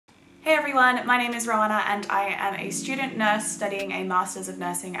Hey everyone, my name is Roanna and I am a student nurse studying a Masters of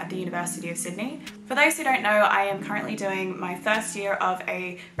Nursing at the University of Sydney. For those who don't know, I am currently doing my first year of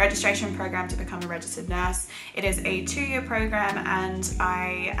a registration program to become a registered nurse. It is a 2-year program and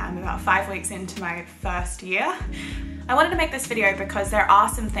I am about 5 weeks into my first year. I wanted to make this video because there are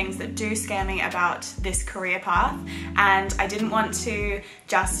some things that do scare me about this career path, and I didn't want to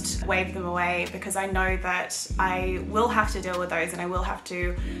just wave them away because I know that I will have to deal with those and I will have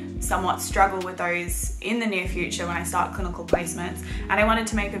to somewhat struggle with those in the near future when I start clinical placements. And I wanted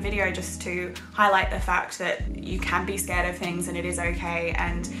to make a video just to highlight the fact that you can be scared of things and it is okay,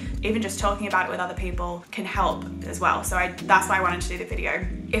 and even just talking about it with other people can help as well. So that's why I wanted to do the video.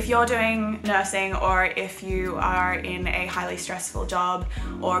 If you're doing nursing, or if you are in a highly stressful job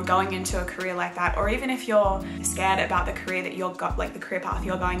or going into a career like that, or even if you're scared about the career that you've got, like the career path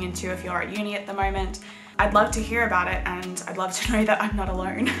you're going into, if you're at uni at the moment, I'd love to hear about it and I'd love to know that I'm not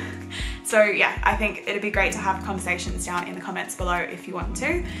alone. So yeah, I think it'd be great to have conversations down in the comments below if you want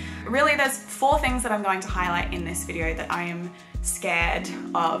to. Really, there's 4 things that I'm going to highlight in this video that I am scared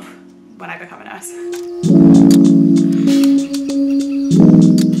of when I become a nurse.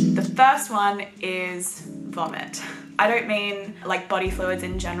 The first one is vomit. I don't mean like body fluids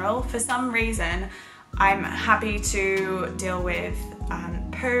in general. For some reason, I'm happy to deal with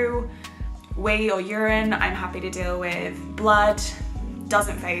poo, wee or urine. I'm happy to deal with blood.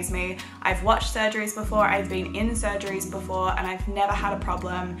 Doesn't faze me. I've watched surgeries before, I've been in surgeries before, and I've never had a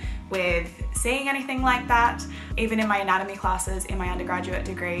problem with seeing anything like that. Even in my anatomy classes in my undergraduate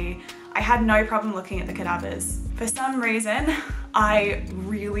degree, I had no problem looking at the cadavers. For some reason, I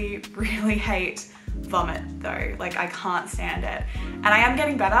really hate vomit though. Like, I can't stand it. And I am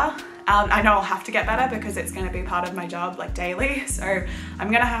getting better. I know I'll have to get better because it's going to be part of my job like daily, so I'm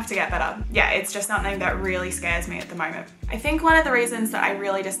going to have to get better. Yeah, it's just something that really scares me at the moment. I think one of the reasons that I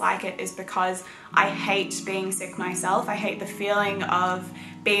really dislike it is because I hate being sick myself. I hate the feeling of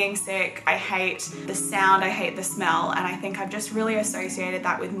being sick, I hate the sound, I hate the smell, and I think I've just really associated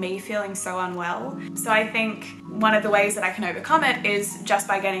that with me feeling so unwell. So I think one of the ways that I can overcome it is just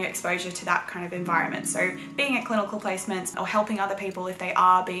by getting exposure to that kind of environment. So being at clinical placements or helping other people if they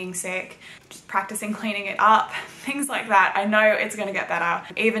are being sick, just practicing cleaning it up, things like that. I know it's going to get better.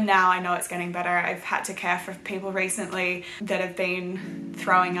 Even now I know it's getting better. I've had to care for people recently that have been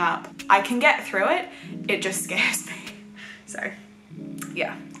throwing up. I can get through it, it just scares me. So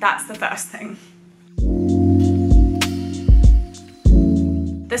yeah, that's the first thing.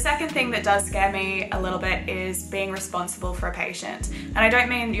 The second thing that does scare me a little bit is being responsible for a patient. And I don't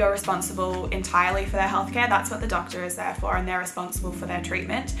mean you're responsible entirely for their healthcare, that's what the doctor is there for, and they're responsible for their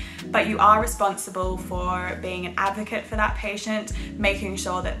treatment. But you are responsible for being an advocate for that patient, making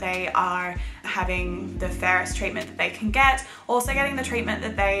sure that they are having the fairest treatment that they can get, also getting the treatment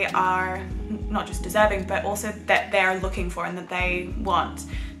that they are not just deserving, but also that they're looking for and that they want.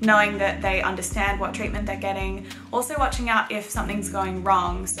 Knowing that they understand what treatment they're getting, also watching out if something's going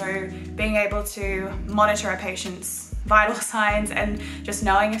wrong, so being able to monitor a patient's vital signs and just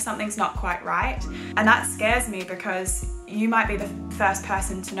knowing if something's not quite right. And that scares me because you might be the first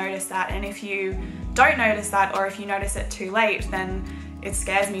person to notice that, and if you don't notice that, or if you notice it too late, then it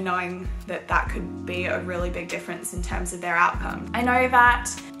scares me knowing that that could be a really big difference in terms of their outcome. I know that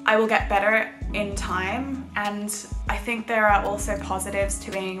I will get better in time, and I think there are also positives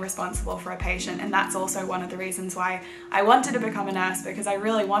to being responsible for a patient, and that's also one of the reasons why I wanted to become a nurse, because I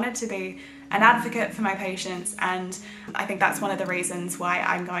really wanted to be an advocate for my patients, and I think that's one of the reasons why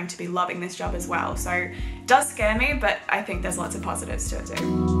I'm going to be loving this job as well. So it does scare me, but I think there's lots of positives to it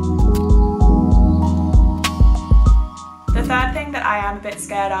too. The third thing that I am a bit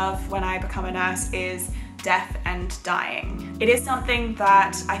scared of when I become a nurse is death and dying. It is something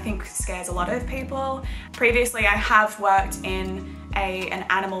that I think scares a lot of people. Previously, I have worked in an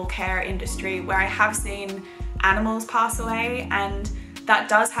animal care industry where I have seen animals pass away, and that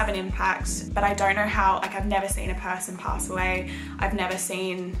does have an impact, but I don't know how. Like, I've never seen a person pass away. I've never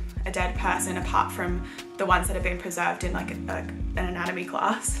seen a dead person apart from the ones that have been preserved in like an anatomy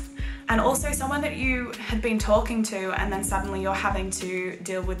class. And also someone that you had been talking to and then suddenly you're having to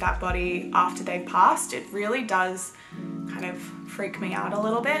deal with that body after they've passed. It really does kind of freak me out a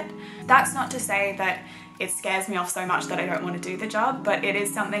little bit. That's not to say that it scares me off so much that I don't want to do the job, but it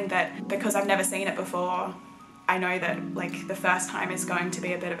is something that, because I've never seen it before, I know that like the first time is going to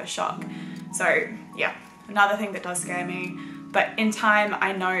be a bit of a shock. So yeah, another thing that does scare me. But in time,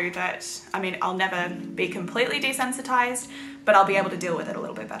 I know that, I mean, I'll never be completely desensitized, but I'll be able to deal with it a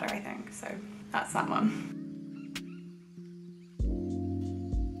little bit better, I think. So that's that one.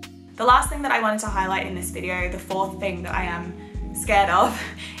 The last thing that I wanted to highlight in this video, the fourth thing that I am scared of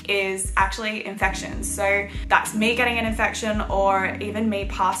is actually infections. So that's me getting an infection or even me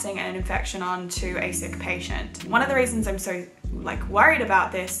passing an infection on to a sick patient. One of the reasons I'm so worried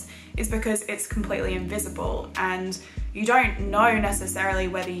about this is because it's completely invisible and you don't know necessarily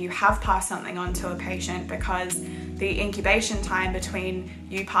whether you have passed something on to a patient because the incubation time between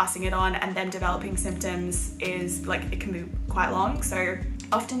you passing it on and then developing symptoms is it can be quite long. So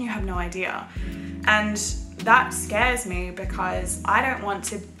often you have no idea. And that scares me because I don't want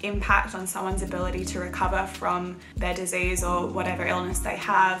to impact on someone's ability to recover from their disease or whatever illness they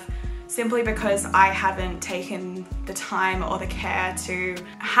have simply because I haven't taken the time or the care to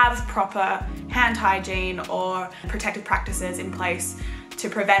have proper hand hygiene or protective practices in place to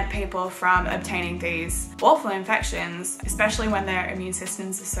prevent people from obtaining these awful infections, especially when their immune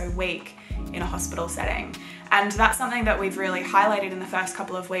systems are so weak in a hospital setting. And that's something that we've really highlighted in the first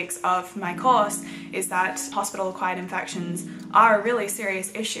couple of weeks of my course, is that hospital-acquired infections are a really serious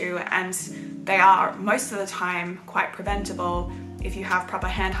issue and they are most of the time quite preventable if you have proper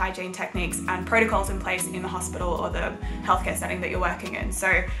hand hygiene techniques and protocols in place in the hospital or the healthcare setting that you're working in. So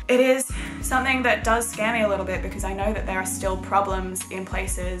it is something that does scare me a little bit because I know that there are still problems in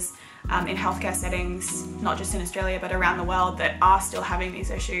places in healthcare settings, not just in Australia but around the world, that are still having these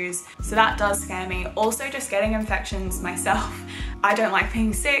issues. So that does scare me. Also just getting infections myself. I don't like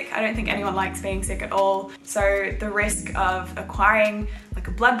being sick. I don't think anyone likes being sick at all. So the risk of acquiring a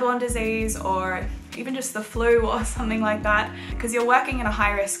bloodborne disease or even just the flu or something like that, because you're working in a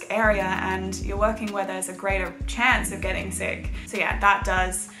high-risk area and you're working where there's a greater chance of getting sick. So yeah, that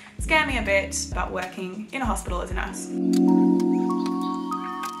does scare me a bit about working in a hospital as a nurse.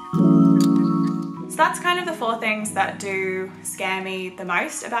 So that's kind of the 4 things that do scare me the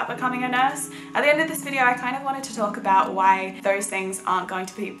most about becoming a nurse. At the end of this video, I kind of wanted to talk about why those things aren't going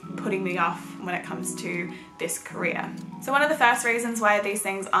to be putting me off when it comes to this career. So one of the first reasons why these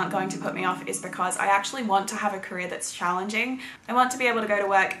things aren't going to put me off is because I actually want to have a career that's challenging. I want to be able to go to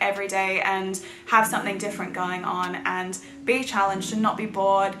work every day and have something different going on and be challenged and not be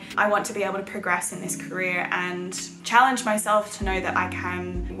bored. I want to be able to progress in this career and challenge myself to know that I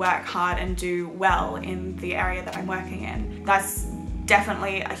can work hard and do well in the area that I'm working in. That's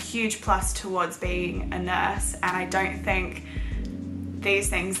definitely a huge plus towards being a nurse, and I don't think these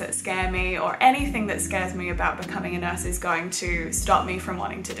things that scare me or anything that scares me about becoming a nurse is going to stop me from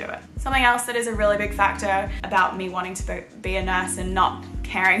wanting to do it. Something else that is a really big factor about me wanting to be a nurse and not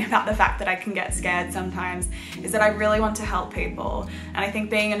caring about the fact that I can get scared sometimes is that I really want to help people. And I think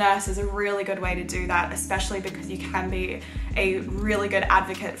being a nurse is a really good way to do that, especially because you can be a really good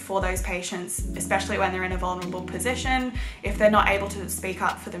advocate for those patients, especially when they're in a vulnerable position, if they're not able to speak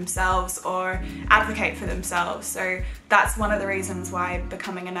up for themselves or advocate for themselves. So that's one of the reasons why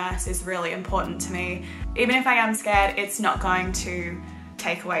becoming a nurse is really important to me. Even if I am scared, it's not going to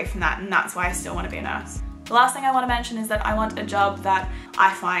take away from that, and that's why I still want to be a nurse. The last thing I want to mention is that I want a job that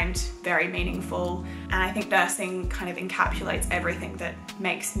I find very meaningful, and I think nursing kind of encapsulates everything that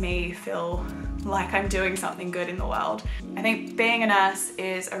makes me feel like I'm doing something good in the world. I think being a nurse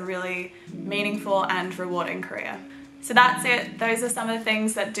is a really meaningful and rewarding career. So that's it. Those are some of the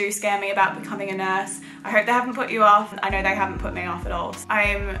things that do scare me about becoming a nurse. I hope they haven't put you off. I know they haven't put me off at all.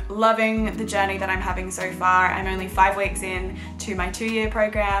 I'm loving the journey that I'm having so far. I'm only 5 weeks in to my 2-year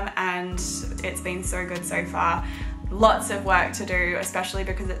program and it's been so good so far. Lots of work to do, especially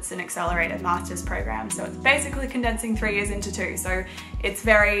because it's an accelerated master's program. So it's basically condensing 3 years into 2. So it's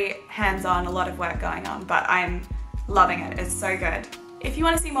very hands-on, a lot of work going on, but I'm loving it. It's so good. If you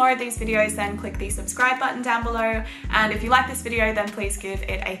want to see more of these videos, then click the subscribe button down below. And if you like this video, then please give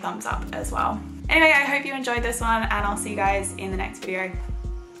it a thumbs up as well. Anyway, I hope you enjoyed this one and I'll see you guys in the next video.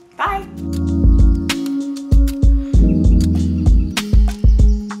 Bye.